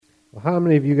Well, how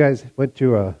many of you guys went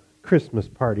to a Christmas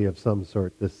party of some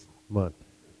sort this month?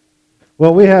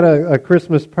 Well, we had a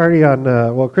Christmas party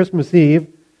on, Christmas Eve.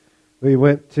 We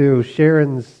went to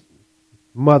Sharon's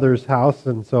mother's house,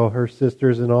 and so her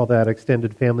sisters and all that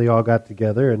extended family all got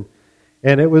together,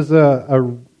 and it was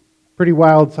a pretty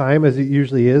wild time, as it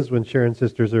usually is when Sharon's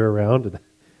sisters are around. And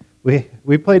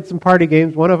we played some party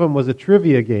games. One of them was a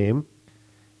trivia game,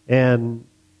 and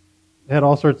had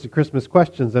all sorts of Christmas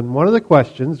questions, and one of the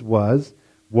questions was,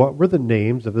 what were the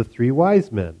names of the three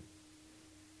wise men?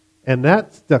 And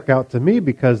that stuck out to me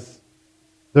because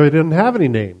they didn't have any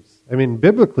names. I mean,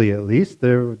 biblically at least,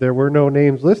 there were no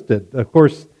names listed. Of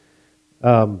course,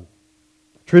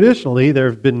 traditionally there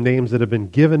have been names that have been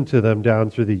given to them down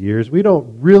through the years. We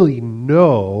don't really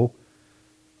know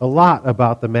a lot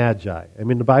about the Magi. I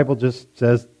mean, the Bible just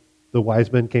says the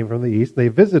wise men came from the east, and they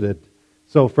visited.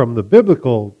 So from the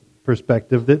biblical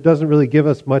perspective, that doesn't really give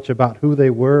us much about who they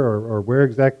were or where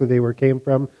exactly they came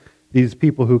from, these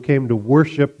people who came to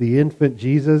worship the infant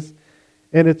Jesus.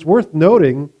 And it's worth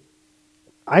noting,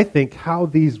 I think, how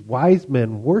these wise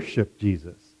men worshiped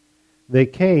Jesus. They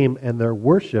came and their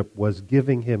worship was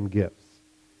giving him gifts.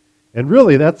 And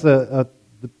really that's a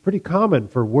pretty common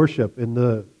for worship in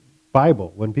the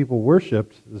Bible. When people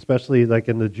worshiped, especially like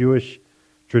in the Jewish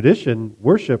tradition,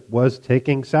 worship was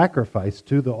taking sacrifice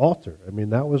to the altar. I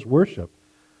mean, that was worship.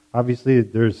 Obviously,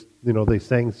 they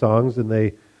sang songs and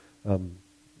they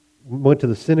went to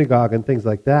the synagogue and things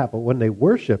like that, but when they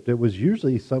worshiped, it was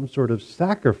usually some sort of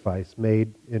sacrifice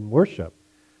made in worship.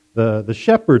 The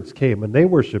shepherds came and they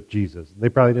worshiped Jesus. They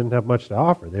probably didn't have much to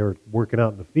offer. They were working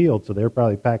out in the field, so they were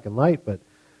probably packing light,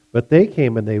 but they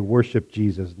came and they worshiped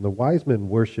Jesus, and the wise men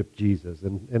worshiped Jesus.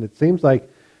 And it seems like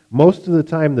most of the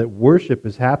time that worship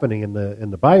is happening in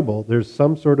the Bible, there's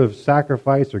some sort of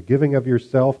sacrifice or giving of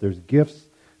yourself. There's gifts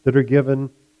that are given.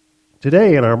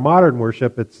 Today, in our modern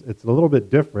worship, it's a little bit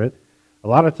different. A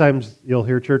lot of times you'll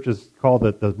hear churches call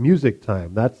it the music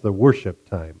time. That's the worship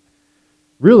time.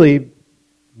 Really,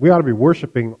 we ought to be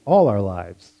worshiping all our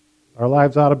lives. Our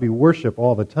lives ought to be worship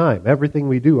all the time. Everything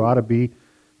we do ought to be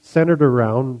centered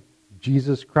around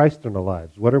Jesus Christ in our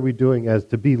lives. What are we doing as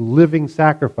to be living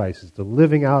sacrifices, to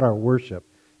living out our worship?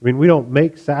 I mean, we don't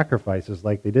make sacrifices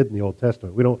like they did in the Old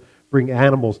Testament. We don't bring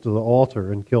animals to the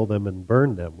altar and kill them and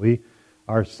burn them.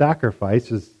 Our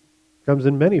sacrifice comes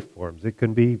in many forms. It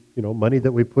can be, money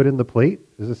that we put in the plate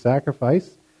is a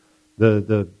sacrifice.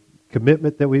 The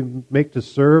commitment that we make to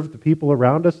serve the people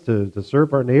around us, to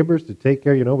serve our neighbors, to take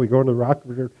care. We go into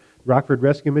the Rockford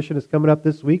Rescue Mission is coming up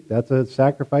this week. That's a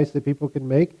sacrifice that people can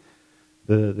make.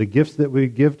 The gifts that we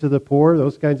give to the poor,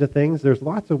 those kinds of things. There's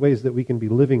lots of ways that we can be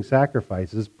living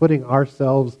sacrifices, putting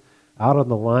ourselves out on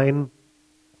the line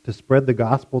to spread the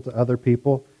gospel to other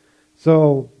people.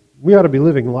 So we ought to be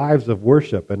living lives of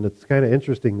worship, and it's kind of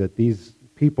interesting that these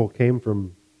people came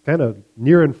from kind of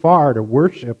near and far to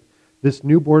worship this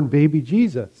newborn baby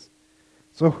Jesus.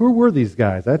 So who were these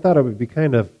guys? I thought it would be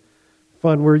kind of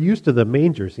fun. We're used to the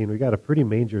manger scene. We've got a pretty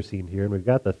manger scene here, and we've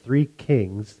got the three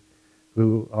kings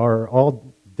who are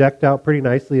all decked out pretty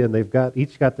nicely, and they've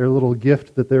each got their little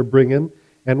gift that they're bringing.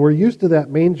 And we're used to that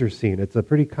manger scene. It's a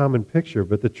pretty common picture.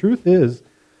 But the truth is,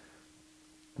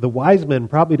 the wise men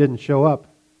probably didn't show up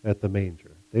at the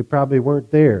manger. They probably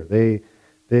weren't there.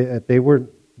 They were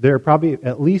there probably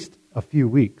at least a few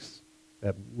weeks,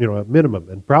 at minimum,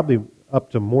 and probably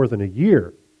up to more than a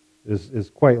year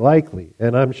is quite likely.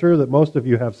 And I'm sure that most of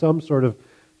you have some sort of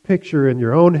picture in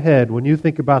your own head when you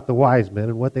think about the wise men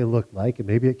and what they looked like, and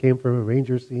maybe it came from a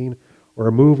manger scene or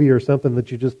a movie or something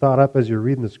that you just thought up as you're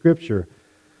reading the scripture.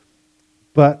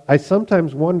 But I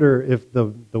sometimes wonder if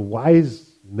the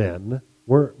wise men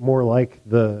were more like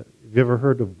have you ever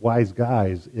heard of wise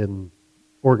guys in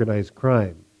organized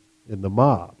crime, in the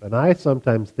mob? And I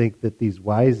sometimes think that these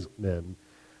wise men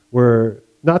were,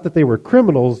 not that they were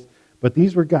criminals, but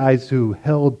these were guys who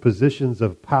held positions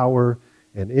of power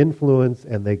and influence,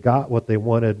 and they got what they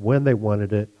wanted when they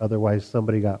wanted it. Otherwise,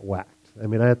 somebody got whacked. I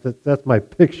mean, that's my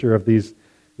picture of these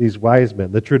wise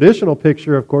men. The traditional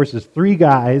picture, of course, is three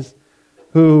guys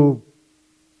who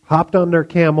hopped on their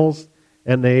camels,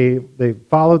 and they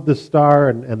followed the star,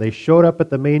 and they showed up at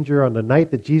the manger on the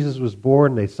night that Jesus was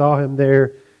born. They saw him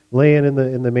there laying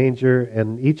in the manger,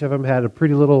 and each of them had a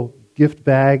pretty little gift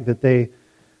bag that they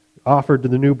offered to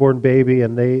the newborn baby,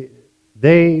 and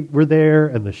they were there,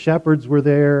 and the shepherds were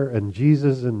there, and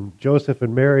Jesus and Joseph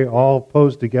and Mary all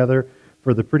posed together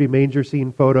for the pretty manger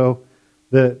scene photo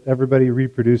that everybody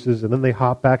reproduces, and then they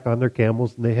hop back on their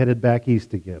camels, and they headed back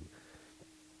east again.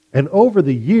 And over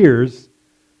the years,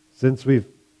 since we've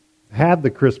had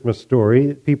the Christmas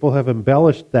story, people have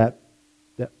embellished that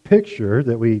picture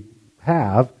that we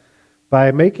have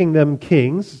by making them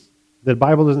kings. The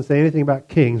Bible doesn't say anything about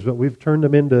kings, but we've turned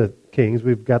them into kings.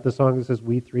 We've got the song that says,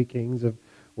 "We three kings of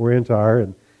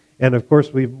Orientar," and of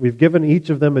course we've given each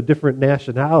of them a different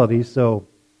nationality. So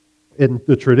in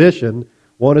the tradition,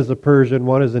 one is a Persian,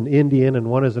 one is an Indian, and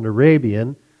one is an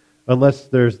Arabian. Unless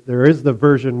there is the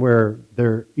version where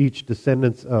they're each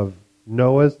descendants of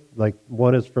Noah's, like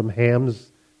one is from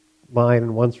Ham's line,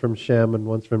 and one's from Shem, and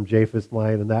one's from Japheth's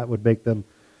line, and that would make them,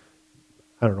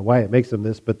 I don't know why it makes them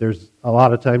this, but there's a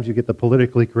lot of times you get the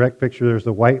politically correct picture. There's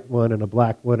a white one, and a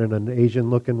black one, and an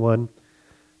Asian-looking one.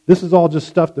 This is all just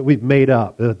stuff that we've made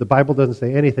up. The Bible doesn't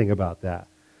say anything about that.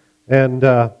 And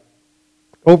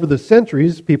over the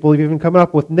centuries, people have even come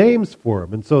up with names for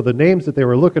them. And so the names that they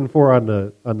were looking for on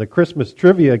the Christmas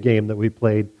trivia game that we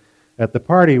played at the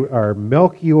party are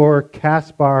Melchior,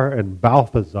 Caspar, and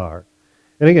Balthazar.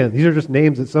 And again, these are just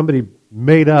names that somebody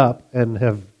made up and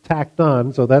have tacked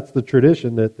on. So that's the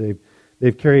tradition that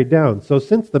they've carried down. So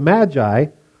since the Magi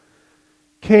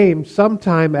came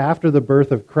sometime after the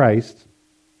birth of Christ,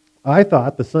 I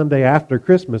thought the Sunday after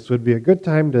Christmas would be a good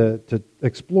time to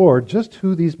explore just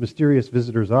who these mysterious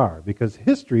visitors are, because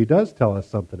history does tell us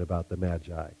something about the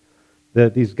Magi,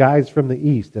 these guys from the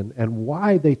East, and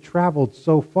why they traveled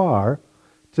so far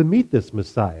to meet this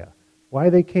Messiah,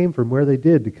 why they came from where they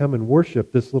did to come and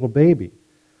worship this little baby.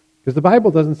 Because the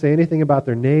Bible doesn't say anything about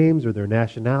their names or their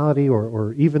nationality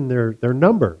or even their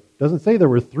number. It doesn't say there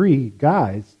were 3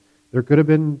 guys. There could have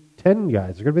been 10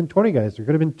 guys. There could have been 20 guys. There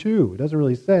could have been 2. It doesn't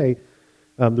really say.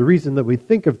 The reason that we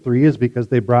think of 3 is because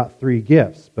they brought 3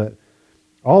 gifts. But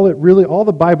all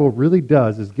the Bible really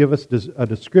does is give us a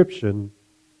description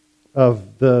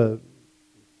of the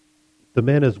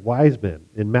men as wise men.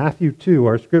 In Matthew 2,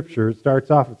 our scripture, it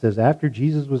starts off, it says, "After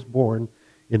Jesus was born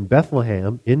in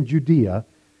Bethlehem in Judea,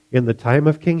 in the time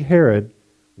of King Herod,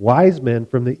 wise men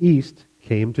from the east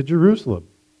came to Jerusalem."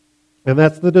 And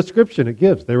that's the description it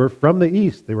gives. They were from the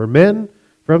east. They were men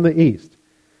from the east.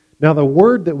 Now, the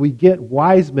word that we get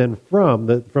wise men from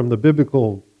the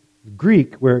biblical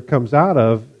Greek, where it comes out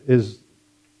of,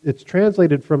 it's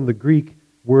translated from the Greek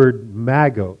word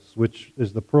magos, which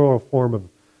is the plural form of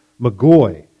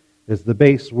magoi, is the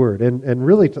base word. And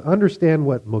really, to understand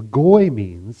what magoi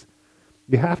means,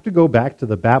 you have to go back to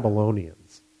the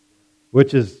Babylonians,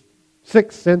 which is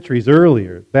 6 centuries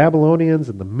earlier. Babylonians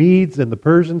and the Medes and the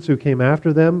Persians who came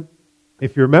after them.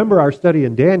 If you remember our study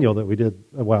in Daniel that we did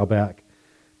a while back,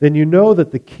 then you know that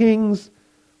the kings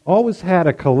always had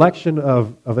a collection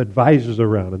of advisors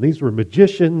around. And these were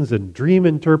magicians and dream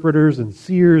interpreters and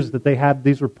seers that they had.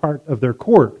 These were part of their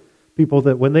court. People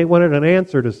that when they wanted an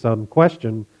answer to some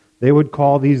question, they would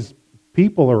call these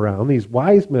people around, these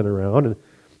wise men around. And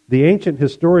the ancient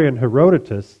historian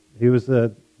Herodotus, he was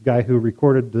the guy who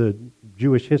recorded the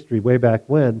Jewish history way back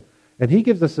when, and he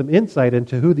gives us some insight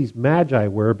into who these magi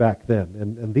were back then.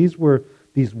 And these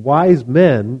wise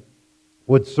men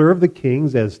would serve the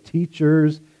kings as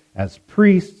teachers, as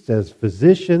priests, as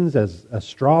physicians, as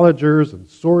astrologers and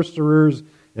sorcerers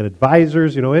and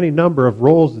advisors, any number of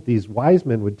roles that these wise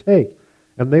men would take.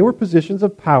 And they were positions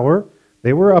of power.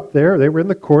 They were up there. They were in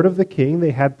the court of the king.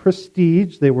 They had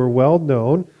prestige. They were well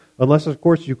known. Unless, of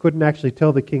course, you couldn't actually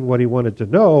tell the king what he wanted to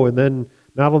know, and then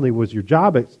not only was your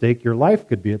job at stake, your life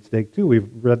could be at stake too. We've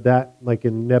read that, like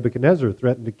in Nebuchadnezzar,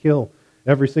 threatened to kill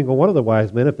every single one of the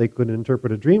wise men if they couldn't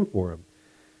interpret a dream for him.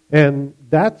 And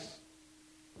that's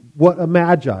what a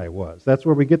magi was. That's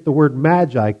where we get the word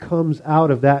magi, comes out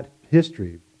of that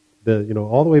history.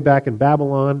 All the way back in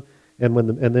Babylon, and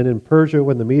then in Persia,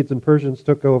 when the Medes and Persians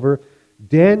took over,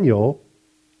 Daniel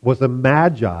was a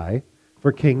magi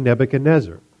for King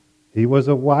Nebuchadnezzar. He was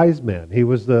a wise man. He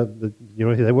was they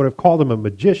would have called him a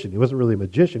magician. He wasn't really a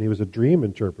magician. He was a dream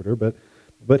interpreter,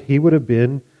 but he would have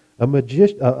been a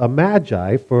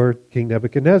magi for King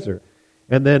Nebuchadnezzar.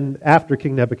 And then after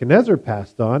King Nebuchadnezzar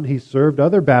passed on, he served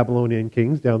other Babylonian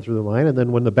kings down through the line. And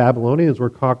then when the Babylonians were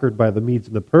conquered by the Medes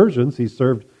and the Persians, he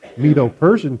served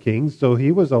Medo-Persian kings. So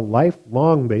he was a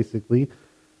lifelong, basically,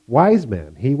 wise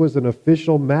man. He was an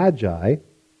official magi.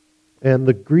 And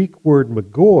the Greek word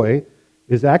magoi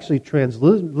is actually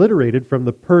transliterated from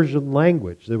the Persian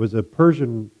language. There was a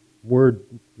Persian word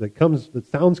that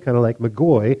sounds kind of like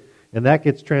magoi, and that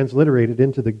gets transliterated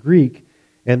into the Greek.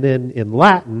 And then in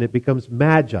Latin, it becomes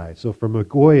magi. So from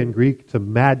magoi in Greek to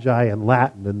magi in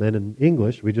Latin, and then in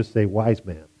English, we just say wise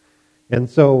man. And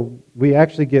so we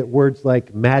actually get words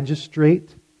like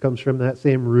magistrate, comes from that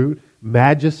same root.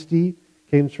 Majesty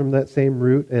comes from that same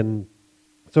root. And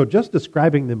so just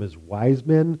describing them as wise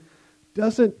men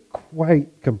doesn't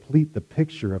quite complete the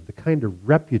picture of the kind of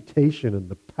reputation and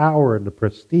the power and the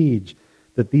prestige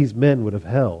that these men would have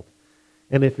held.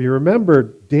 And if you remember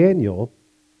Daniel,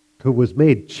 who was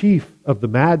made chief of the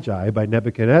Magi by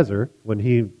Nebuchadnezzar when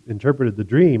he interpreted the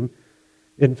dream,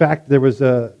 in fact, there was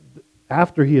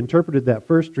after he interpreted that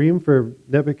first dream for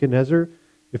Nebuchadnezzar,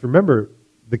 if you remember,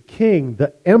 the king,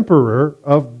 the emperor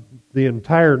of the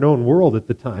entire known world at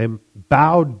the time,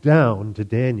 bowed down to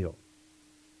Daniel,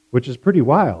 which is pretty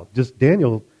wild. Just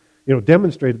Daniel,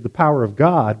 demonstrated the power of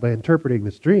God by interpreting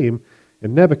this dream,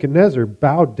 and Nebuchadnezzar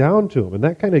bowed down to him. And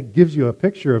that kind of gives you a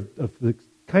picture of the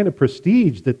kind of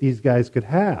prestige that these guys could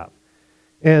have.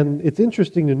 And it's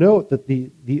interesting to note that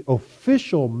the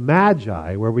official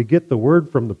Magi, where we get the word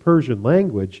from the Persian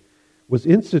language, was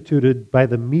instituted by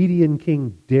the Median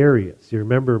king Darius. You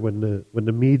remember when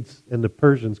the Medes and the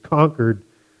Persians conquered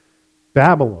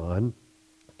Babylon,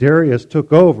 Darius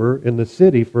took over in the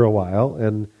city for a while,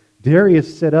 and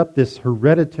Darius set up this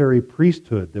hereditary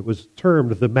priesthood that was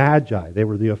termed the Magi. They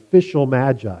were the official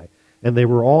Magi, and they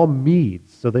were all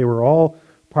Medes. So they were all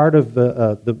part of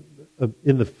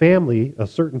in the family, a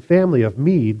certain family of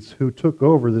Medes who took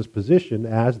over this position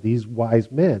as these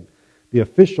wise men, the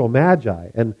official Magi.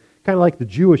 And kind of like the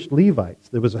Jewish Levites,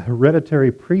 there was a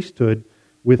hereditary priesthood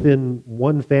within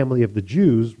one family of the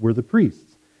Jews were the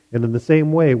priests. And in the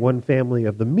same way, one family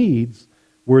of the Medes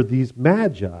were these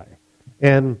Magi.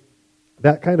 And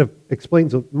that kind of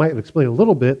might explain a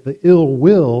little bit the ill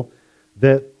will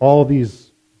that all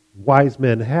these wise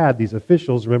men had, these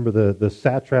officials. Remember the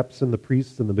satraps and the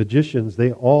priests and the magicians,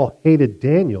 they all hated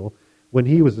Daniel when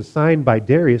he was assigned by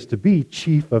Darius to be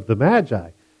chief of the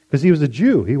Magi. Because he was a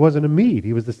Jew, he wasn't a Mede.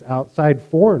 He was this outside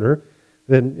foreigner.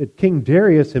 Then King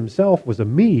Darius himself was a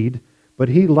Mede, but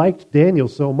he liked Daniel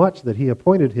so much that he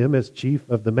appointed him as chief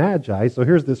of the Magi. So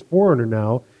here's this foreigner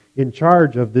now in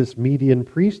charge of this Median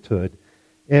priesthood.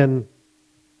 And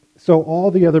so all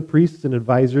the other priests and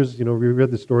advisors, we read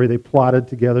the story, they plotted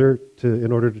together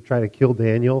in order to try to kill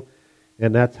Daniel.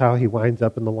 And that's how he winds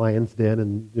up in the lion's den.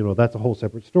 And, that's a whole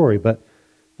separate story. But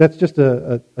that's just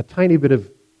a tiny bit of,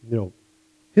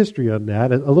 history on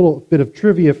that. A little bit of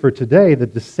trivia for today. The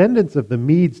descendants of the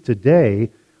Medes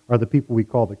today are the people we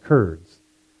call the Kurds.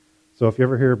 So if you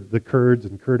ever hear the Kurds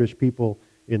and Kurdish people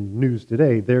in news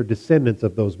today, they're descendants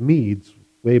of those Medes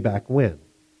way back when.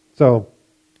 So,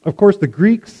 of course, the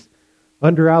Greeks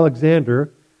under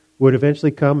Alexander would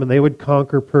eventually come and they would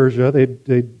conquer Persia.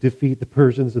 They'd defeat the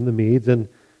Persians and the Medes. And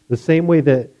the same way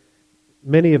that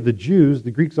many of the Jews,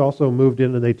 the Greeks also moved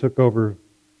in and they took over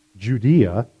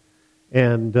Judea.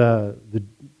 And the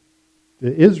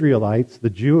Israelites, the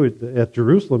Jew at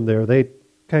Jerusalem there, they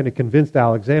kind of convinced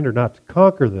Alexander not to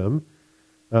conquer them.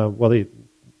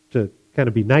 To kind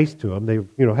of be nice to them. They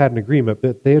had an agreement,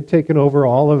 but they had taken over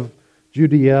all of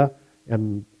Judea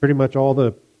and pretty much all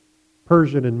the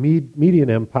Persian and Median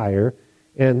Empire.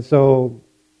 And so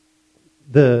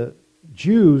the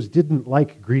Jews didn't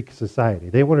like Greek society.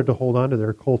 They wanted to hold on to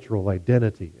their cultural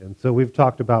identity. And so we've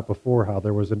talked about before how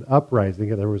there was an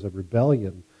uprising and there was a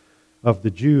rebellion of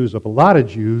the Jews, of a lot of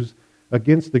Jews,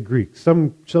 against the Greeks.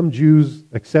 Some Jews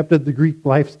accepted the Greek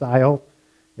lifestyle,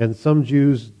 and some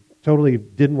Jews totally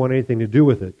didn't want anything to do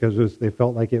with it because they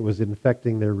felt like it was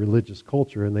infecting their religious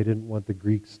culture, and they didn't want the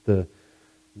Greeks to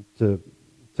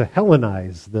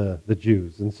Hellenize the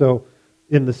Jews. And so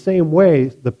in the same way,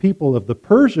 the people of the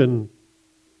Persian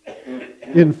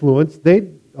influence,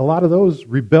 a lot of those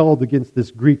rebelled against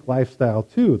this Greek lifestyle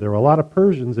too. There were a lot of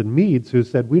Persians and Medes who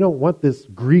said, we don't want this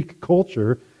Greek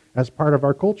culture as part of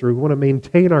our culture. We want to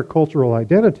maintain our cultural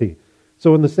identity.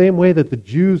 So in the same way that the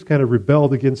Jews kind of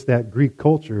rebelled against that Greek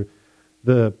culture,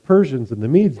 the Persians and the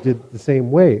Medes did the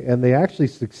same way. And they actually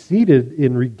succeeded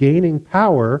in regaining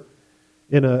power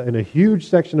in a huge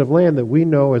section of land that we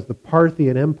know as the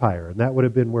Parthian Empire. And that would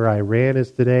have been where Iran is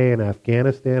today and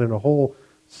Afghanistan and a whole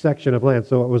section of land.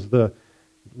 So it was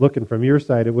looking from your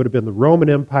side, it would have been the Roman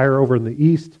Empire over in the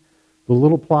east, the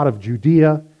little plot of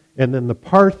Judea, and then the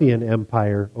Parthian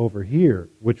Empire over here,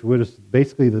 which was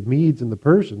basically the Medes and the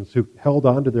Persians who held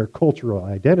on to their cultural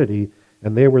identity,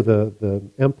 and they were the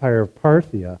Empire of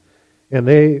Parthia. And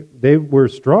they were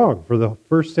strong for the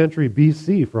 1st century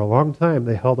BC. For a long time,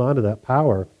 they held on to that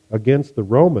power against the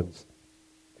Romans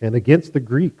and against the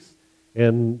Greeks.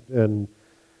 And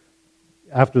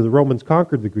after the Romans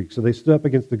conquered the Greeks, so they stood up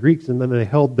against the Greeks, and then they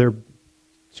held their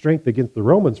strength against the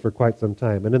Romans for quite some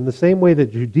time. And in the same way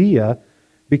that Judea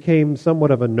became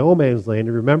somewhat of a no man's land,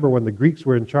 you remember when the Greeks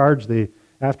were in charge,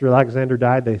 after Alexander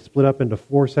died, they split up into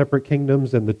 4 separate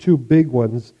kingdoms, and the 2 big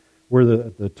ones were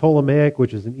the Ptolemaic,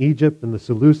 which is in Egypt, and the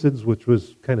Seleucids, which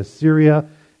was kind of Syria,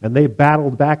 and they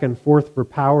battled back and forth for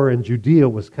power, and Judea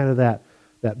was kind of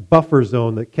that buffer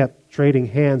zone that kept trading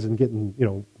hands and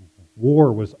getting,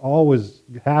 war was always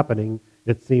happening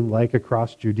it seemed like,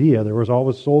 across Judea. There was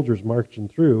always soldiers marching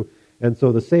through. And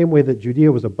so the same way that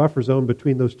Judea was a buffer zone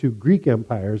between those two Greek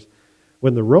empires,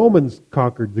 when the Romans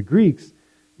conquered the Greeks,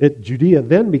 Judea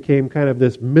then became kind of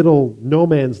this middle no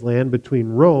man's land between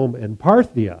Rome and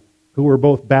Parthia, who were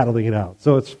both battling it out.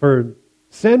 So it's for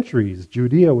centuries,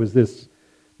 Judea was this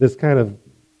kind of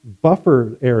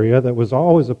buffer area that was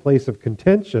always a place of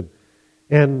contention.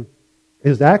 And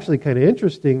it's actually kind of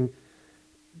interesting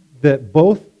that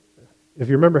both, if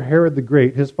you remember Herod the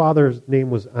Great, his father's name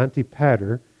was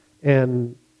Antipater,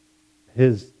 and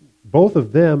both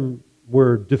of them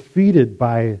were defeated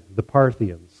by the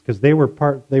Parthians, because they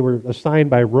were assigned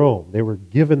by Rome. They were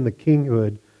given the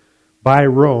kinghood by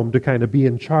Rome to kind of be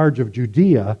in charge of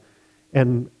Judea,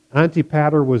 and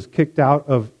Antipater was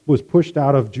pushed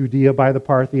out of Judea by the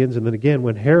Parthians, and then again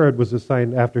when Herod was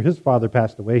assigned after his father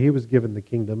passed away, he was given the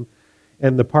kingdom,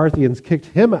 and the Parthians kicked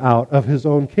him out of his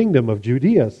own kingdom of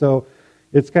Judea. So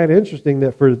it's kind of interesting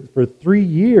that for 3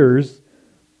 years,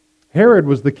 Herod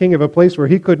was the king of a place where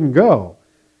he couldn't go.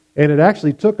 And it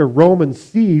actually took a Roman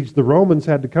siege. The Romans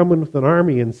had to come in with an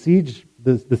army and siege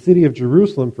the city of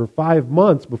Jerusalem for 5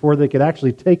 months before they could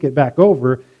actually take it back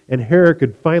over, and Herod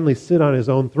could finally sit on his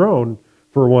own throne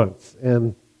for once.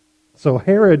 And so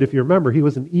Herod, if you remember, he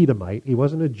was an Edomite. He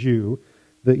wasn't a Jew.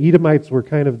 The Edomites were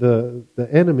kind of the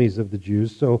enemies of the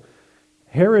Jews. So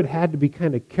Herod had to be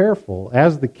kind of careful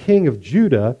as the king of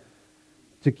Judah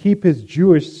to keep his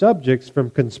Jewish subjects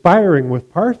from conspiring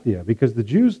with Parthia, because the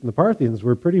Jews and the Parthians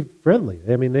were pretty friendly.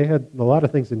 I mean, they had a lot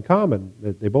of things in common.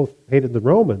 They both hated the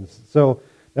Romans. So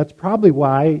that's probably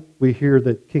why we hear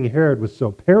that King Herod was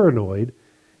so paranoid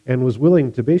and was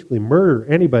willing to basically murder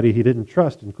anybody he didn't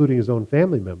trust, including his own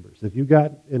family members. If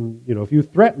you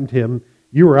threatened him,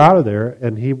 you were out of there,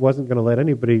 and he wasn't going to let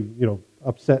anybody,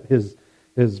 upset his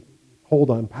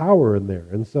hold on power in there.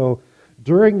 And so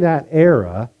during that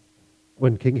era,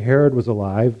 when King Herod was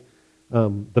alive,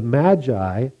 the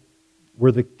Magi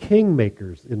were the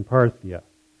kingmakers in Parthia.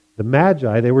 The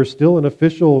Magi, they were still an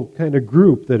official kind of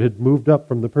group that had moved up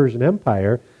from the Persian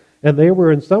Empire, and they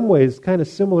were in some ways kind of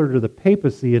similar to the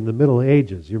papacy in the Middle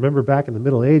Ages. You remember back in the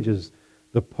Middle Ages,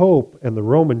 the Pope and the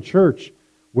Roman Church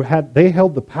they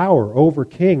held the power over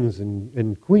kings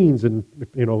and queens, and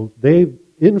they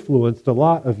influenced a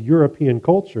lot of European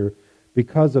culture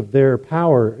because of their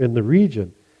power in the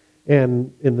region.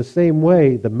 And in the same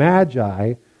way, the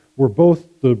Magi were both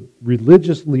the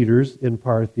religious leaders in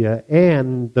Parthia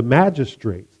and the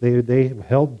magistrates. They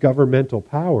held governmental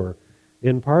power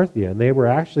in Parthia, and they were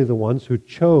actually the ones who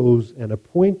chose and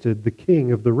appointed the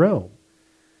king of the realm.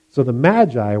 So the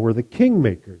Magi were the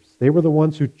kingmakers. They were the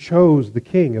ones who chose the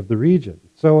king of the region.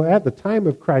 So at the time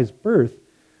of Christ's birth,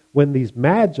 when these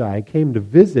Magi came to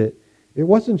visit, it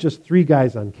wasn't just 3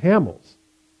 guys on camels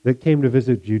that came to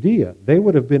visit Judea. They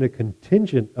would have been a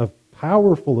contingent of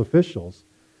powerful officials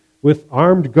with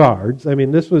armed guards. I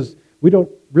mean, we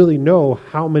don't really know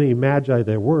how many Magi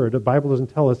there were. The Bible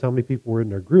doesn't tell us how many people were in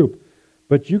their group,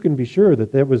 but you can be sure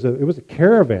that it was a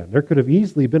caravan. There could have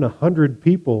easily been 100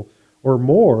 people or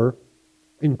more,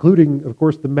 including, of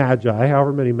course, the Magi,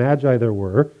 however many Magi there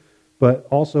were, but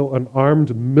also an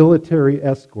armed military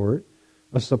escort,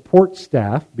 a support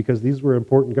staff, because these were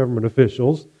important government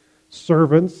officials,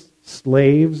 servants,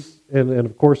 slaves, and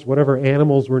of course whatever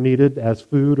animals were needed as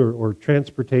food or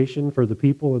transportation for the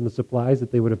people and the supplies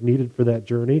that they would have needed for that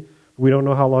journey. We don't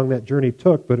know how long that journey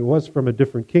took, but it was from a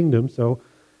different kingdom, so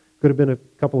it could have been a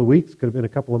couple of weeks, could have been a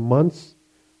couple of months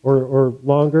or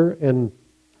longer. And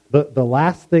the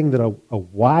last thing that a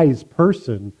wise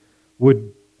person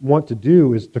would want to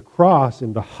do is to cross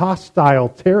into hostile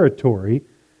territory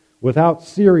without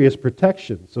serious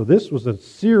protection. So this was a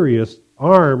serious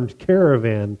armed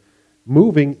caravan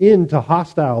moving into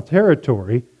hostile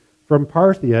territory from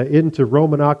Parthia into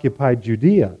Roman-occupied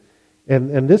Judea.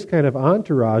 And this kind of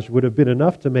entourage would have been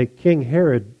enough to make King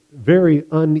Herod very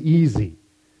uneasy.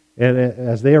 And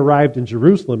as they arrived in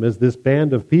Jerusalem, as this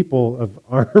band of people, of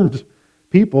armed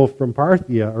people from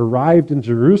Parthia arrived in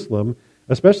Jerusalem,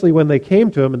 especially when they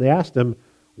came to him and they asked him,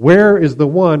 "Where is the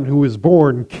one who is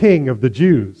born King of the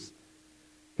Jews?"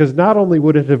 Because not only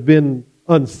would it have been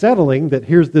unsettling that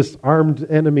here's this armed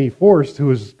enemy force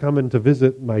who is coming to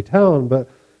visit my town, but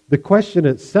the question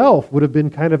itself would have been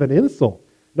kind of an insult.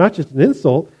 Not just an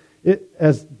insult,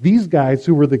 as these guys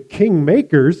who were the king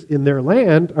makers in their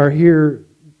land are here,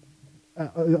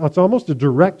 it's almost a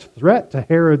direct threat to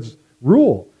Herod's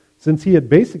rule, since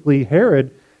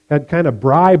Herod had kind of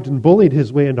bribed and bullied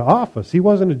his way into office. He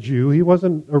wasn't a Jew, he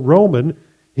wasn't a Roman,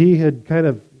 he had kind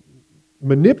of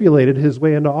manipulated his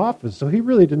way into office. So he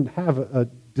really didn't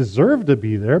deserve to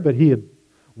be there, but he had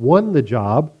won the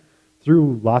job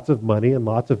through lots of money and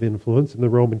lots of influence in the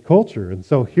Roman culture. And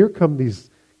so here come these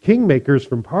kingmakers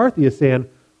from Parthia saying,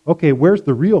 okay, where's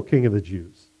the real king of the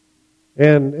Jews?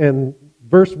 And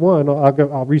verse 1,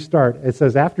 I'll restart. It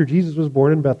says, after Jesus was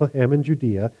born in Bethlehem in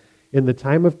Judea, in the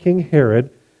time of King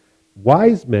Herod,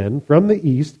 wise men from the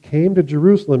east came to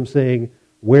Jerusalem saying,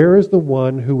 where is the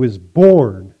one who is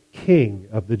born king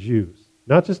of the Jews?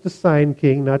 Not just a sign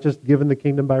king, not just given the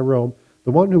kingdom by Rome,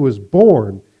 the one who was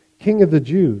born king of the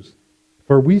Jews.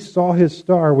 For we saw his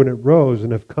star when it rose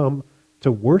and have come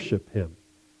to worship him.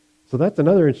 So that's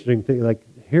another interesting thing. Like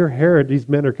here, Herod, these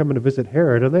men are coming to visit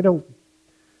Herod, and they don't,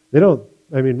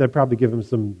 they probably give him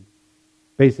some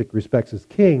basic respects as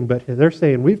king, but they're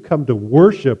saying, we've come to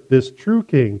worship this true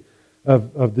king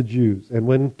of the Jews. And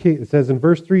when it says in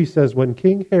verse 3, says, when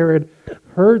King Herod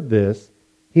heard this,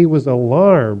 he was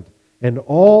alarmed, and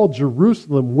all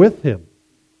Jerusalem with him.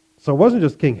 So it wasn't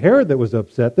just King Herod that was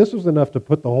upset. This was enough to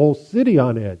put the whole city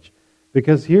on edge.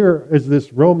 Because here is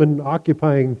this Roman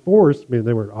occupying force, I mean,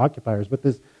 they weren't occupiers, but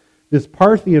this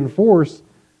Parthian force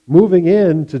moving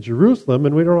into Jerusalem,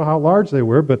 and we don't know how large they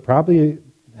were, but probably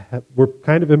were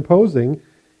kind of imposing.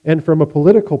 And from a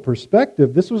political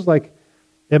perspective, this was like,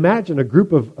 imagine a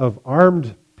group of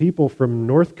armed people from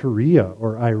North Korea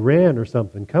or Iran or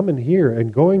something coming here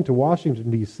and going to Washington,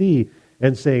 D.C.,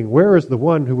 and saying, where is the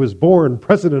one who was born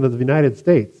President of the United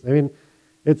States? I mean,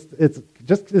 it's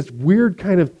just this weird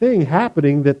kind of thing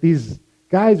happening that these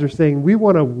guys are saying, we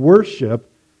want to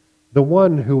worship the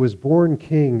one who was born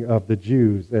king of the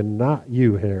Jews and not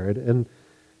you, Herod.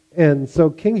 And so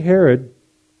King Herod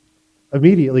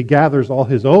immediately gathers all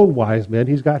his own wise men.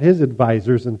 He's got his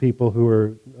advisors and people who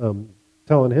are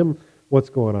telling him what's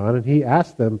going on. And he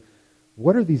asked them,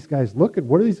 what are these guys looking?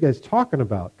 What are these guys talking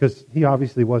about? Because he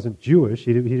obviously wasn't Jewish.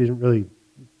 He didn't really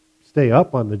stay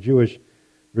up on the Jewish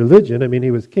religion. I mean, he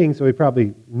was king, so he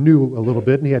probably knew a little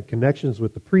bit, and he had connections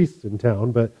with the priests in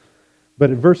town. But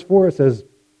in verse 4 it says,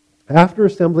 after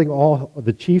assembling all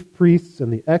the chief priests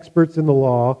and the experts in the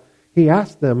law, he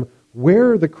asked them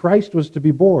where the Christ was to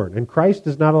be born. And Christ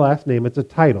is not a last name, it's a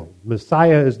title.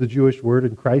 Messiah is the Jewish word,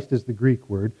 and Christ is the Greek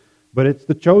word. But it's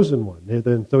the chosen one.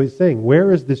 And so he's saying,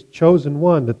 where is this chosen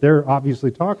one that they're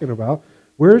obviously talking about?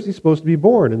 Where is he supposed to be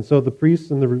born? And so the priests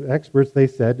and the experts, they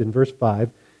said in verse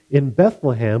 5, in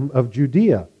Bethlehem of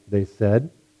Judea, they said,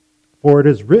 for it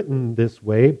is written this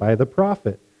way by the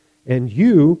prophet, and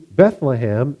you,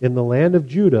 Bethlehem, in the land of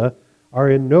Judah, are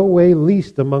in no way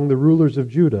least among the rulers of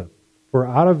Judah, for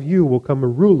out of you will come a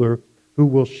ruler who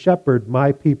will shepherd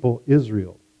my people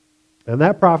Israel. And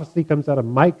that prophecy comes out of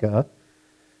Micah.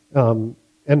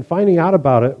 And finding out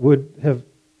about it would have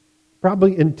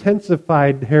probably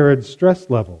intensified Herod's stress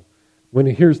level when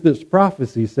he hears this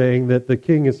prophecy saying that the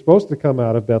king is supposed to come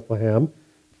out of Bethlehem.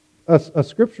 A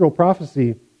scriptural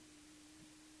prophecy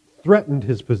threatened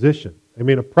his position. I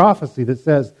mean, a prophecy that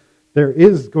says there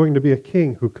is going to be a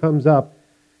king who comes up,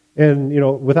 and,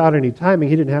 without any timing,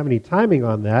 he didn't have any timing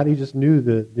on that. He just knew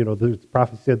that, the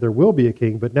prophecy said there will be a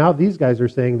king, but now these guys are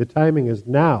saying the timing is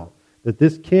now, that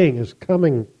this king is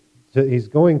coming. He's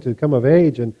going to come of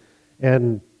age,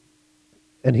 and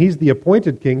he's the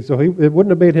appointed king, so it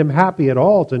wouldn't have made him happy at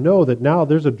all to know that now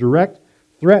there's a direct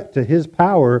threat to his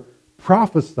power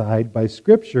prophesied by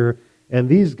Scripture, and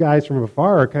these guys from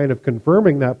afar are kind of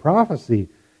confirming that prophecy.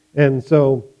 And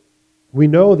so we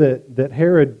know that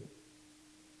Herod,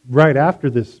 right after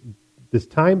this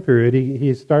time period,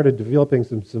 he started developing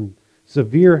some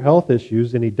severe health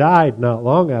issues, and he died not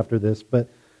long after this, but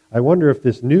I wonder if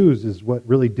this news is what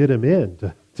really did him in,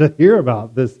 to hear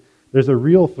about this. There's a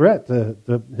real threat to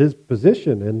his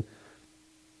position. And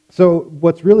so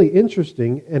what's really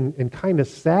interesting and kind of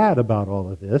sad about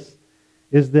all of this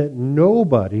is that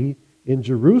nobody in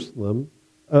Jerusalem,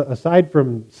 aside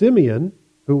from Simeon,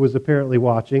 who was apparently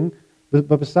watching, but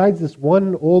besides this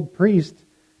one old priest,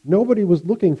 nobody was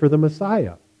looking for the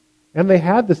Messiah. And they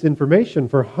had this information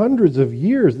for hundreds of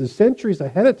years, the centuries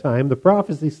ahead of time. The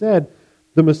prophecy said,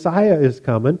 the Messiah is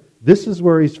coming. This is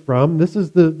where he's from. This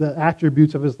is the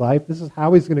attributes of his life. This is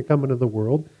how he's going to come into the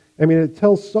world. I mean, it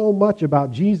tells so much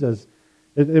about Jesus.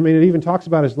 It even talks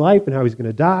about his life and how he's going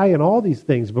to die and all these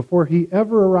things. Before he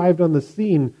ever arrived on the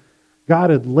scene,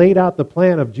 God had laid out the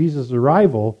plan of Jesus'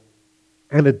 arrival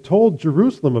and had told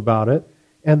Jerusalem about it,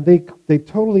 and they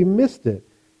totally missed it.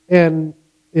 And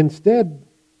instead,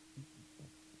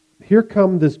 here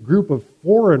come this group of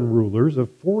foreign rulers,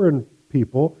 of foreign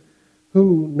people,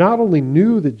 who not only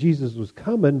knew that Jesus was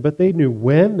coming, but they knew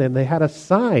when, and they had a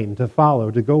sign to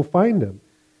follow to go find him.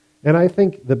 And I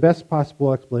think the best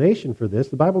possible explanation for this,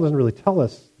 the Bible doesn't really tell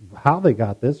us how they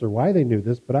got this or why they knew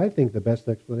this, but I think the best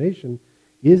explanation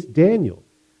is Daniel.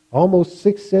 almost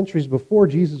 6 centuries before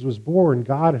Jesus was born,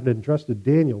 God had entrusted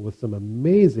Daniel with some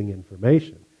amazing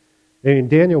information. And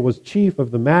Daniel was chief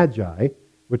of the Magi,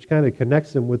 which kind of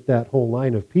connects him with that whole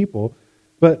line of people.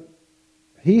 But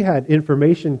he had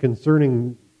information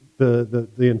concerning the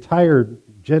entire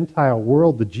Gentile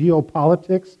world, the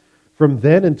geopolitics, from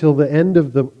then until the end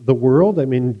of the world. I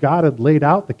mean, God had laid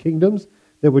out the kingdoms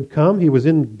that would come. He was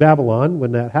in Babylon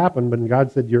when that happened, when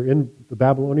God said, you're in the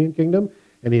Babylonian kingdom.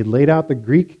 And he had laid out the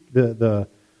Greek, the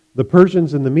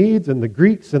Persians and the Medes and the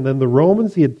Greeks and then the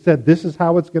Romans. He had said, this is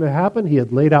how it's going to happen. He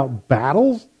had laid out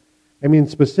battles. I mean,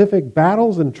 specific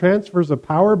battles and transfers of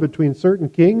power between certain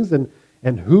kings and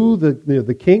who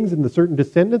the kings and the certain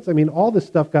descendants. I mean, all this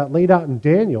stuff got laid out in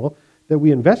Daniel that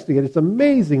we investigate. It's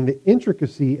amazing the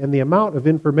intricacy and the amount of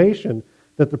information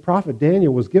that the prophet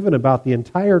Daniel was given about the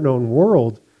entire known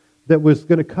world that was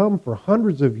going to come for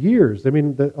hundreds of years. I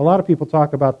mean, a lot of people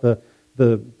talk about the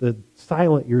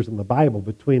silent years in the Bible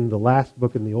between the last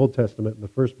book in the Old Testament and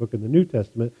the first book in the New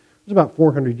Testament. There's about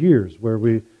 400 years where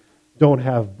we don't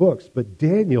have books. But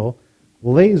Daniel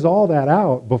lays all that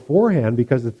out beforehand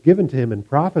because it's given to him in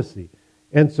prophecy.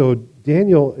 And so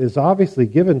Daniel is obviously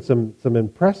given some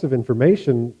impressive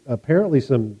information, apparently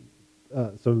some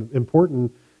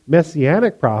important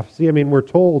messianic prophecy. I mean, we're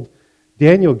told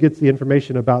Daniel gets the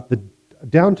information about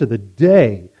down to the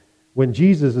day when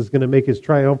Jesus is going to make his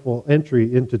triumphal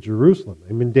entry into Jerusalem.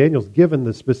 I mean, Daniel's given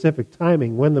the specific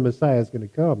timing when the Messiah is going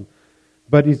to come.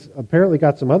 But he's apparently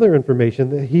got some other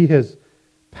information that he has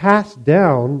passed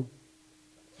down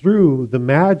through the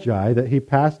Magi, that he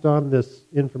passed on this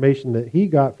information that he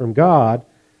got from God,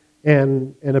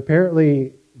 and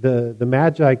apparently the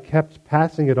Magi kept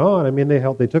passing it on. I mean,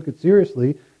 they took it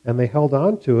seriously, and they held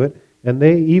on to it, and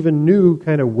they even knew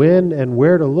kind of when and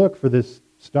where to look for this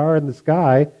star in the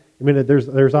sky. I mean,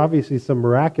 there's obviously some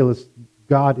miraculous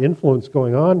God influence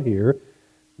going on here,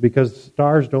 because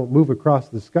stars don't move across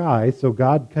the sky, so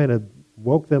God kind of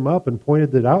woke them up and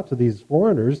pointed it out to these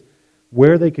foreigners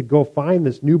where they could go find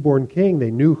this newborn king.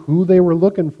 They knew who they were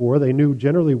looking for. They knew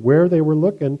generally where they were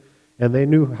looking, and they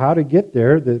knew how to get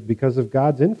there because of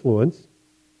God's influence.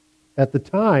 At the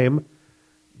time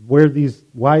where these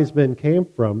wise men came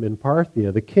from in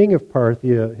Parthia, the king of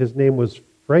Parthia, his name was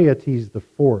Phraates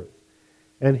IV.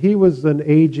 And he was an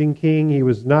aging king. He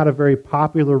was not a very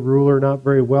popular ruler, not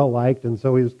very well liked, and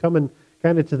so he was coming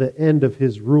kind of to the end of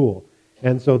his rule.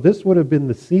 And so this would have been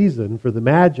the season for the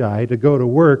Magi to go to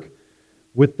work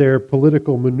with their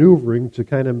political maneuvering to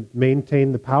kind of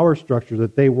maintain the power structure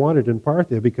that they wanted in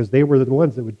Parthia, because they were the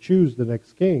ones that would choose the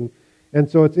next king. And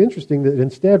so it's interesting that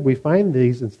instead we find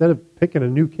these, instead of picking a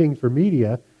new king for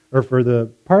Media, or for the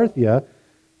Parthia,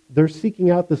 they're seeking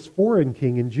out this foreign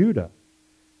king in Judah.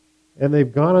 And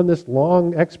they've gone on this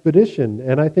long expedition.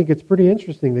 And I think it's pretty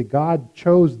interesting that God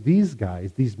chose these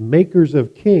guys, these makers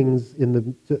of kings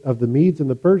of the Medes and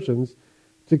the Persians,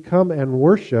 to come and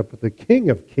worship the King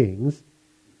of Kings,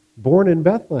 born in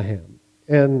Bethlehem.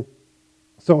 And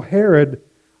so Herod,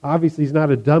 obviously he's not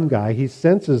a dumb guy. He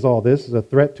senses all this as a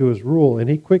threat to his rule, and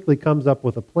he quickly comes up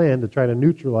with a plan to try to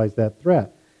neutralize that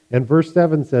threat. And verse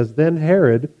 7 says, "Then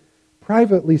Herod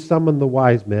privately summoned the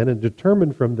wise men and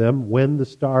determined from them when the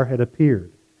star had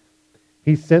appeared.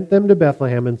 He sent them to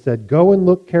Bethlehem and said, 'Go and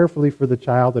look carefully for the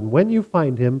child, and when you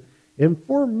find him,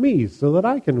 inform me so that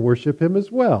I can worship him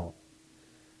as well.'"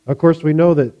 Of course, we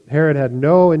know that Herod had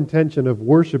no intention of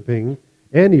worshiping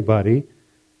anybody,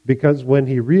 because when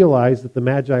he realized that the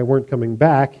Magi weren't coming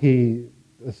back, he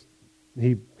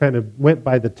kind of went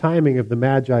by the timing of the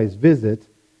Magi's visit.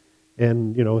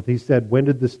 And, he said, when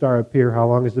did the star appear? How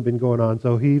long has it been going on?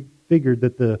 So he figured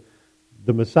that the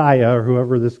Messiah, or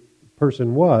whoever this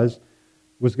person was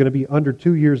going to be under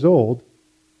 2 years old.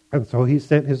 And so he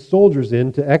sent his soldiers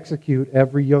in to execute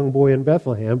every young boy in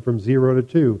Bethlehem from 0 to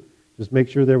 2. Just make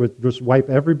sure just wipe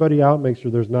everybody out, make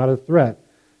sure there's not a threat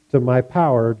to my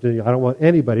power. I don't want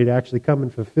anybody to actually come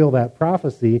and fulfill that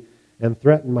prophecy and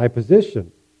threaten my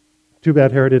position. Too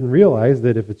bad Herod didn't realize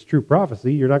that if it's true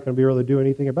prophecy, you're not going to be able to do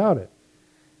anything about it.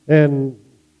 And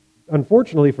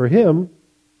unfortunately for him,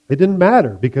 it didn't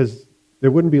matter, because there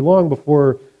wouldn't be long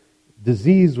before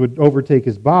disease would overtake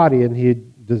his body, and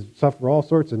he'd suffer all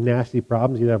sorts of nasty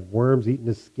problems. He'd have worms eating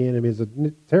his skin. I mean, it's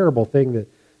a terrible thing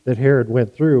that Herod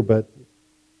went through, but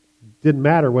it didn't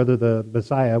matter whether the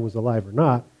Messiah was alive or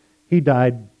not. He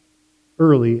died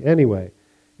early anyway.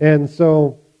 And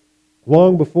so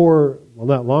long before, well,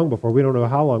 not long before, we don't know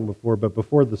how long before, but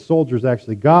before the soldiers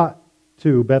actually got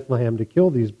to Bethlehem to kill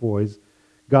these boys,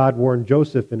 God warned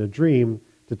Joseph in a dream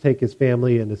to take his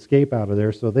family and escape out of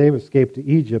there. So they escaped to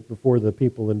Egypt before the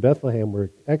people in Bethlehem were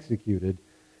executed.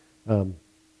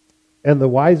 And the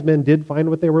wise men did find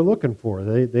what they were looking for.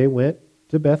 They went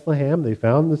to Bethlehem. They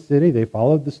found the city. They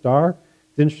followed the star.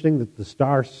 It's interesting that the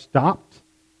star stopped.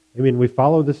 I mean, we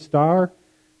follow the star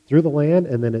through the land,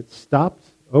 and then it stopped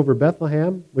over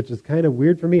Bethlehem, which is kind of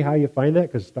weird for me how you find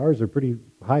that, because stars are pretty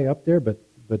high up there, but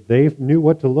they knew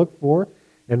what to look for.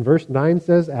 And verse 9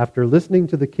 says, after listening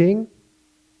to the king,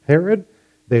 Herod,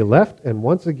 they left, and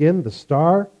once again the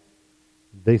star,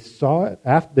 they saw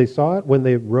it when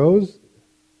they rose.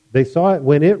 They saw it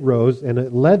when it rose, and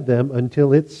it led them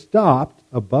until it stopped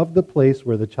above the place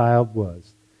where the child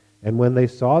was. And when they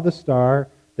saw the star,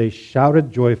 they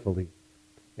shouted joyfully.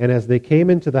 And as they came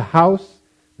into the house,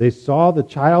 they saw the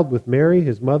child with Mary,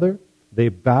 his mother. They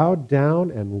bowed down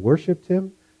and worshipped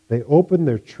him. They opened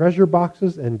their treasure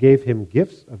boxes and gave him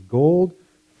gifts of gold,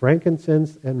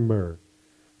 frankincense, and myrrh.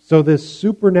 So this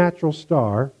supernatural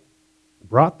star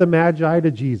brought the Magi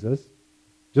to Jesus,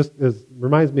 just as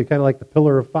reminds me kind of like the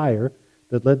pillar of fire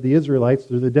that led the Israelites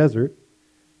through the desert.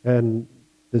 And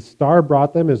the star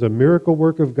brought them as a miracle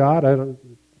work of God.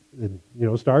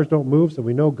 Stars don't move, so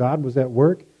we know God was at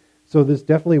work. So this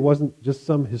definitely wasn't just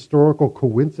some historical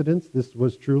coincidence. This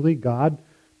was truly God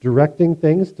directing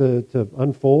things to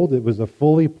unfold. It was a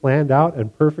fully planned out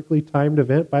and perfectly timed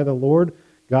event by the Lord.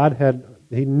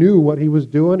 He knew what he was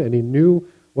doing, and he knew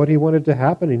what he wanted to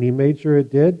happen, and he made sure it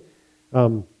did.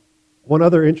 One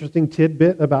other interesting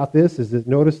tidbit about this is that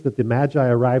notice that the Magi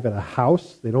arrive at a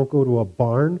house. They don't go to a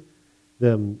barn.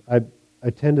 I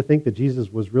tend to think that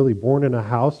Jesus was really born in a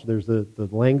house. There's the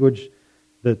language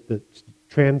that's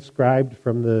transcribed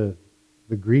from the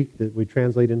Greek that we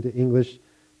translate into English.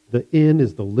 The inn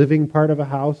is the living part of a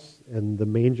house, and the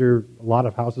manger, a lot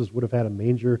of houses would have had a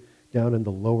manger down in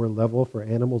the lower level for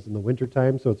animals in the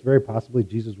wintertime. So it's very possibly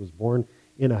Jesus was born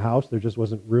in a house. There just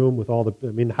wasn't room with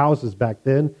houses back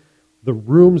then. The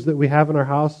rooms that we have in our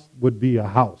house would be a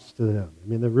house to them.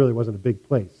 There really wasn't a big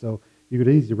place. So you could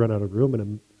easily run out of room,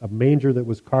 and a manger that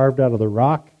was carved out of the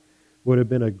rock would have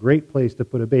been a great place to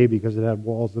put a baby because it had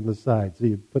walls on the side. So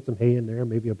you put some hay in there,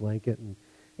 maybe a blanket. And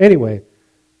anyway,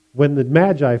 when the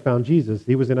Magi found Jesus,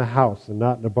 he was in a house and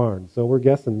not in a barn. So we're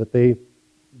guessing that they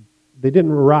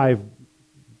didn't arrive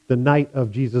the night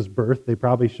of Jesus' birth. They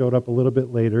probably showed up a little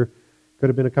bit later. Could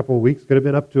have been a couple of weeks. Could have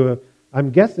been up to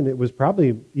I'm guessing it was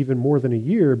probably even more than a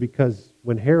year, because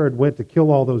when Herod went to kill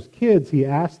all those kids, he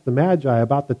asked the Magi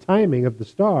about the timing of the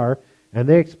star, and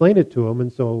they explained it to him.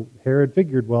 And so Herod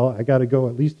figured, well, I got to go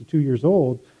at least to 2 years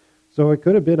old. So it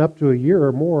could have been up to a year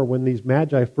or more when these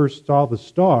Magi first saw the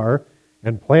star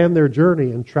and planned their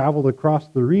journey and traveled across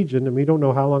the region. And we don't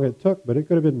know how long it took, but it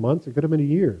could have been months. It could have been a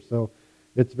year. So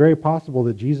it's very possible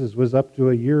that Jesus was up to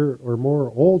a year or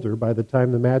more older by the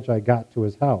time the Magi got to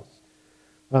his house.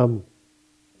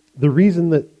 The reason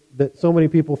that so many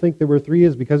people think there were three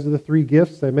is because of the three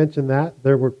gifts. I mentioned that.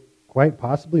 There were quite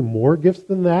possibly more gifts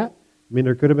than that.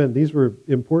 There could have been, these were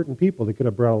important people. They could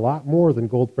have brought a lot more than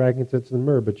gold, frankincense, and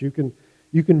myrrh. But you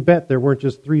can bet there weren't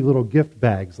just three little gift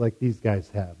bags like these guys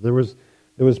have. There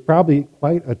was probably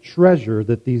quite a treasure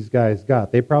that these guys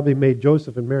got. They probably made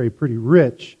Joseph and Mary pretty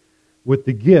rich with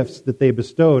the gifts that they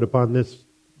bestowed upon this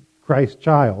Christ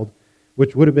child,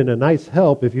 which would have been a nice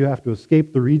help if you have to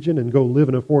escape the region and go live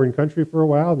in a foreign country for a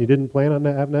while and you didn't plan on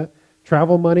having that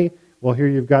travel money. Well, here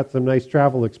you've got some nice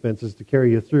travel expenses to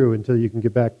carry you through until you can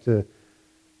get back to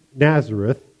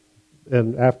Nazareth,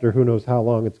 and after who knows how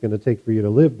long it's going to take for you to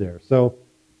live there. So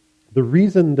the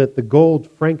reason that the gold,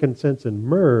 frankincense, and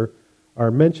myrrh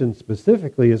are mentioned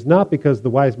specifically is not because the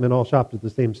wise men all shopped at the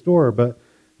same store, but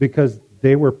because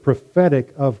they were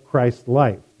prophetic of Christ's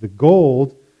life. The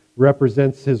gold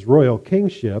represents his royal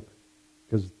kingship,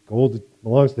 because gold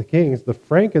belongs to kings. The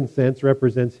frankincense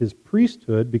represents his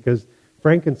priesthood, because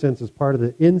frankincense is part of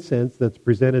the incense that's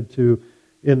presented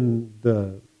in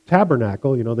the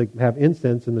tabernacle. They have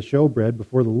incense in the showbread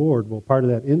before the Lord. Well, part of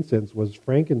that incense was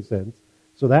frankincense.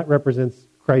 So that represents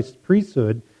Christ's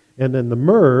priesthood. And then the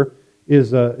myrrh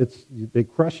is they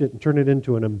crush it and turn it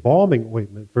into an embalming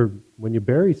ointment for when you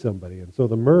bury somebody. And so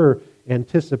the myrrh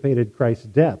anticipated Christ's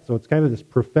death. So it's kind of this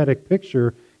prophetic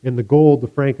picture in the gold, the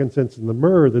frankincense, and the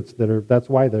myrrh. That's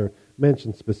why they're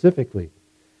mentioned specifically.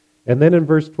 And then in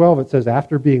verse 12 it says,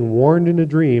 after being warned in a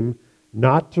dream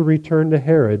not to return to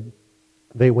Herod,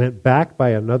 they went back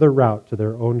by another route to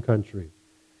their own country.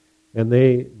 And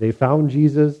they found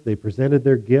Jesus. They presented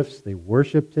their gifts. They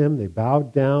worshipped him. They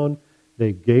bowed down.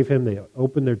 They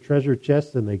opened their treasure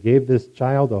chests, and they gave this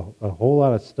child a whole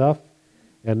lot of stuff.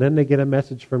 And then they get a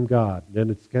message from God.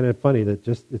 And it's kind of funny that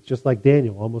it's just like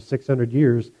Daniel, almost 600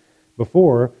 years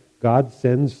before, God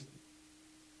sends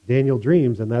Daniel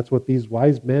dreams, and that's what these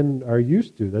wise men are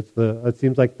used to. It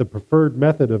seems like the preferred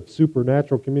method of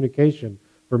supernatural communication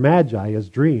for magi is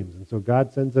dreams. And so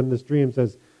God sends them this dream,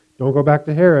 says, don't go back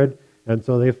to Herod. And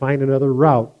so they find another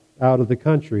route out of the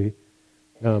country.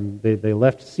 They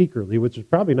left secretly, which is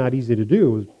probably not easy to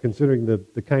do, considering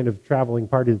the kind of traveling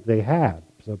party that they had.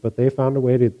 But they found a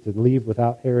way to leave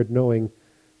without Herod knowing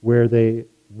when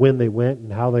they went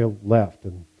and how they left.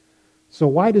 And so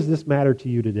why does this matter to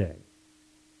you today?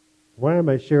 Why am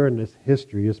I sharing this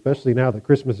history, especially now that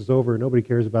Christmas is over and nobody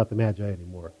cares about the Magi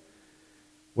anymore?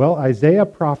 Well, Isaiah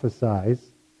prophesies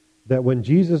that when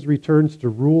Jesus returns to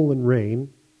rule and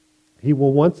reign, he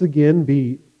will once again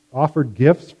be offered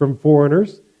gifts from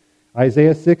foreigners.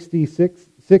 Isaiah 60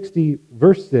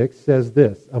 verse 6 says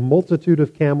this, a multitude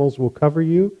of camels will cover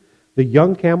you. The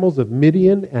young camels of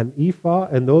Midian and Ephah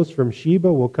and those from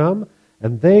Sheba will come,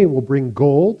 and they will bring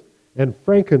gold and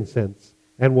frankincense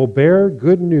and will bear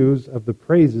good news of the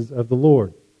praises of the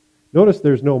Lord. Notice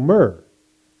there's no myrrh,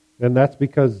 and that's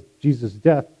because Jesus'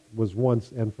 death was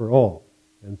once and for all.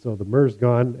 And so the myrrh's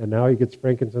gone, and now he gets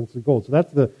frankincense and gold. So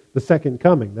that's the second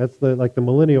coming. That's the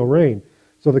millennial reign.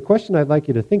 So the question I'd like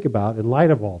you to think about in light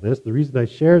of all this, the reason I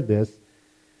shared this,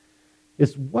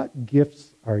 is what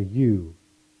gifts are you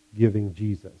giving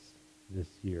Jesus this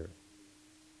year?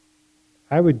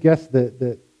 I would guess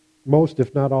that most,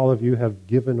 if not all of you, have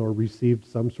given or received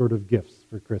some sort of gifts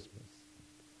for Christmas.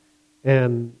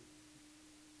 And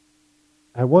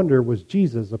I wonder, was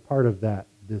Jesus a part of that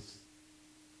this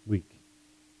week?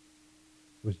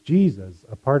 Was Jesus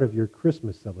a part of your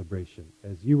Christmas celebration?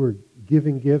 As you were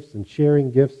giving gifts and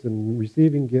sharing gifts and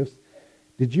receiving gifts,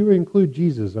 did you include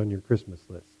Jesus on your Christmas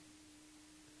list?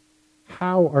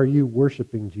 How are you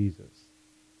worshiping Jesus?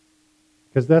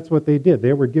 Because that's what they did.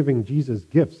 They were giving Jesus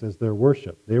gifts as their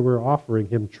worship. They were offering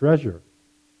him treasure,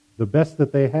 the best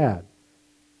that they had.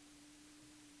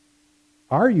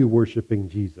 Are you worshiping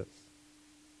Jesus?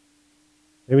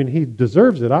 I mean, he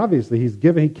deserves it, obviously.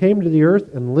 He came to the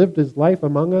earth and lived his life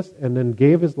among us and then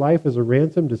gave his life as a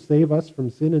ransom to save us from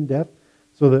sin and death,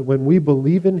 so that when we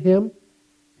believe in him,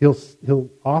 he'll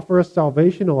offer us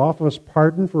salvation, he'll offer us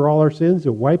pardon for all our sins,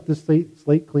 he'll wipe the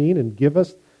slate clean and give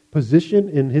us position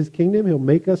in his kingdom. He'll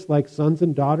make us like sons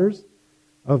and daughters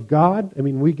of God. I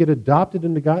mean, we get adopted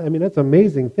into God. I mean, that's an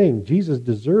amazing thing. Jesus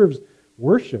deserves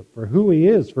worship for who he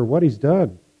is, for what he's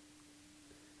done.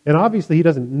 And obviously, he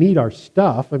doesn't need our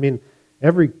stuff. I mean,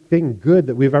 everything good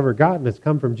that we've ever gotten has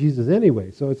come from Jesus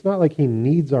anyway. So it's not like he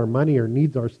needs our money or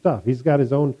needs our stuff. He's got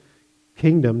his own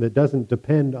kingdom that doesn't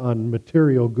depend on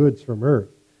material goods from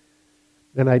earth.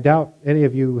 And I doubt any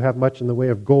of you have much in the way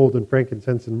of gold and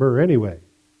frankincense and myrrh anyway.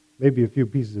 Maybe a few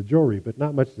pieces of jewelry, but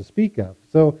not much to speak of.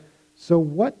 So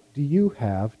what do you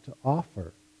have to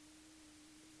offer?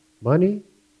 Money?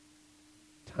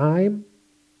 Time?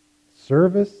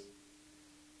 Service?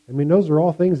 I mean, those are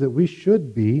all things that we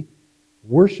should be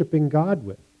worshiping God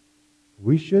with.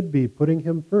 We should be putting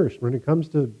him first. When it comes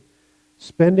to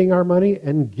spending our money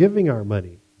and giving our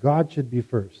money, God should be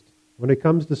first. When it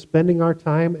comes to spending our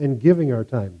time and giving our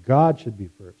time, God should be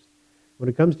first. When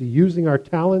it comes to using our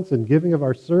talents and giving of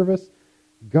our service,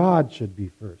 God should be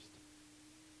first.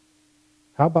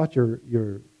 How about your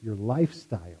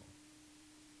lifestyle,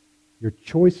 your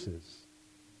choices,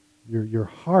 your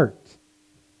heart?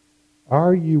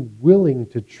 Are you willing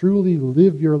to truly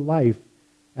live your life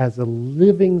as a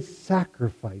living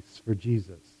sacrifice for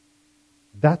Jesus?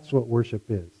 That's what worship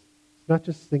is. It's not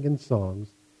just singing songs.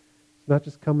 It's not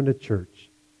just coming to church.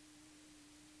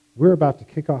 We're about to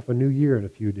kick off a new year in a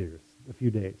few days.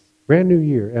 Brand new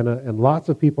year. And lots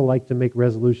of people like to make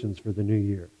resolutions for the new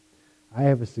year. I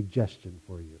have a suggestion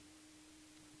for you.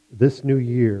 This new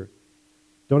year,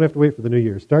 don't have to wait for the new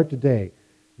year. Start today.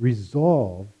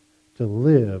 Resolve to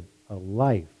live a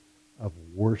life of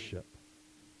worship.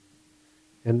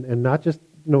 And not just,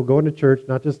 going to church,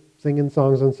 not just singing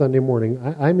songs on Sunday morning.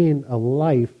 I mean a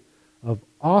life of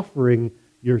offering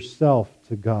yourself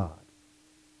to God.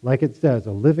 Like it says,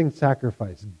 a living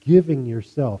sacrifice, giving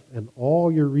yourself and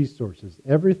all your resources,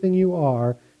 everything you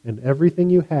are and everything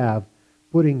you have,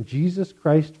 putting Jesus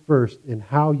Christ first in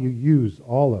how you use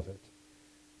all of it.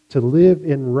 To live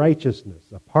in righteousness,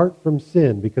 apart from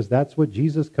sin, because that's what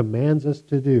Jesus commands us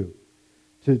to do.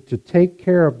 To take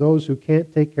care of those who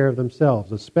can't take care of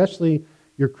themselves, especially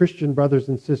your Christian brothers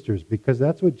and sisters, because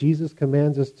that's what Jesus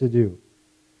commands us to do.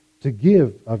 To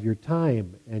give of your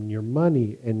time and your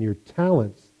money and your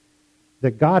talents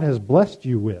that God has blessed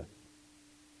you with,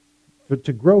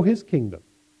 to grow his kingdom,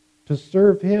 to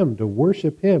serve him, to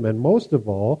worship him, and most of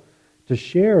all, to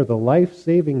share the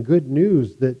life-saving good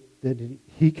news that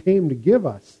he came to give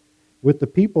us. with the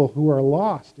people who are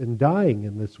lost and dying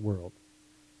in this world,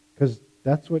 because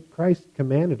that's what Christ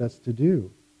commanded us to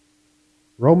do.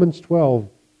 Romans 12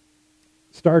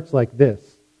 starts like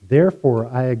this: "Therefore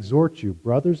I exhort you,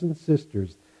 brothers and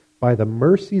sisters, by the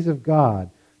mercies of God,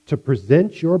 to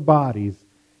present your bodies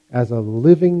as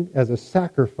a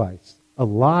sacrifice,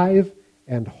 alive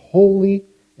and holy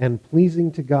and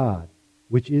pleasing to God,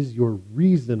 which is your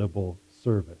reasonable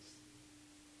service.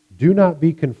 Do not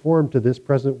be conformed to this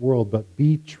present world, but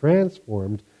be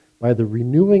transformed by the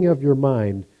renewing of your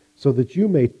mind, so that you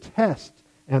may test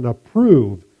and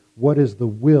approve what is the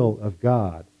will of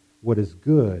God, what is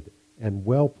good and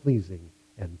well-pleasing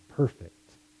and perfect."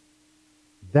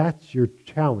 That's your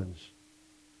challenge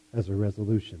as a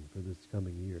resolution for this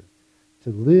coming year, to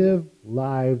live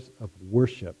lives of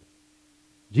worship.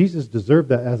 Jesus deserved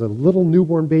that as a little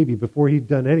newborn baby before he'd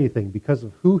done anything, because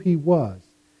of who he was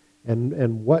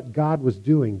and what God was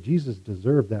doing. Jesus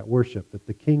deserved that worship that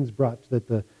the kings brought, that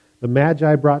the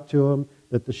Magi brought to him,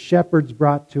 that the shepherds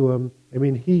brought to him. I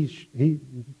mean, he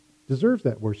deserves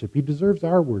that worship. He deserves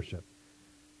our worship.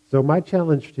 So my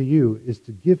challenge to you is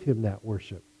to give him that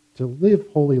worship, to live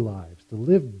holy lives, to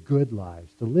live good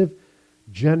lives, to live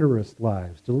generous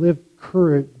lives, to live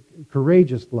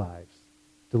courageous lives,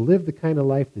 to live the kind of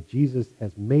life that Jesus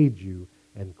has made you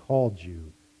and called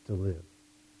you to live.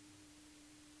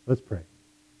 Let's pray.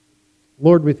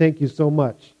 Lord, we thank you so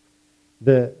much.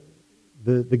 The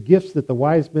gifts that the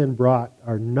wise men brought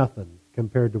are nothing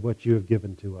compared to what you have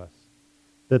given to us.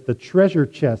 That the treasure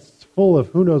chests full of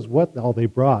who knows what all they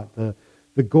brought,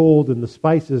 the gold and the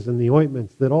spices and the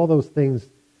ointments, that all those things,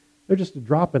 they're just a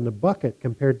drop in the bucket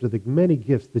compared to the many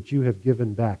gifts that you have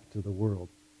given back to the world.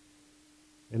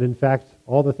 And in fact,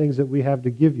 all the things that we have to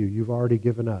give you, you've already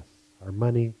given us. Our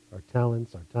money, our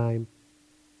talents, our time.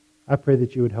 I pray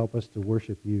that you would help us to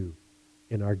worship you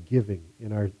in our giving,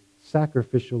 in our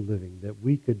sacrificial living, that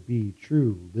we could be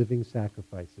true living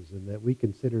sacrifices, and that we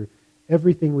consider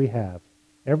everything we have,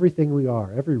 everything we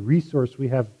are, every resource we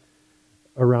have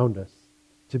around us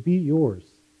to be yours,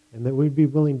 and that we'd be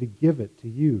willing to give it to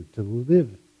you, to live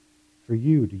for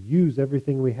you, to use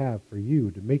everything we have for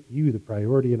you, to make you the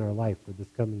priority in our life for this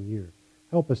coming year.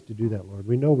 Help us to do that, Lord.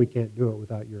 We know we can't do it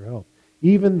without your help.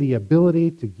 Even the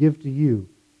ability to give to you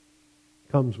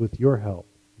comes with your help.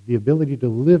 The ability to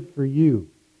live for you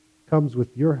comes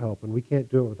with your help, and we can't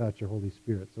do it without your Holy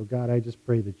Spirit. So God, I just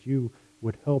pray that you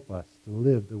would help us to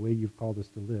live the way you've called us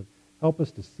to live. Help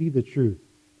us to see the truth,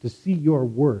 to see your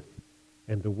worth,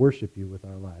 and to worship you with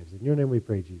our lives. In your name we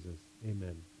pray, Jesus.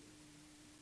 Amen.